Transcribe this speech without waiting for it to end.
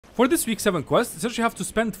For this week 7 quest, essentially you have to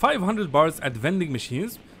spend 500 bars at vending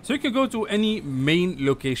machines. So you can go to any main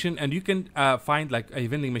location and you can find like a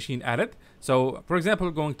vending machine at it. So for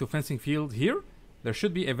example, going to fencing field here, there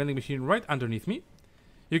should be a vending machine right underneath me.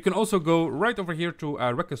 You can also go right over here to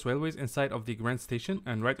Reckless Railways inside of the Grand Station,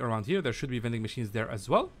 and right around here there should be vending machines there as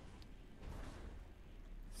well.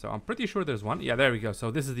 So I'm pretty sure there's one. Yeah, there we go.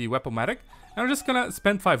 So this is the Weapomatic. And we're just gonna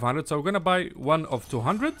spend 500. So we're gonna buy one of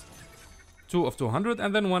 200, two of 200,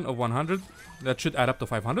 and then one of 100. That should add up to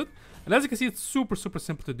 500. And as you can see, it's super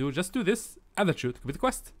simple to do. Just do this, and that should complete the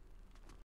quest.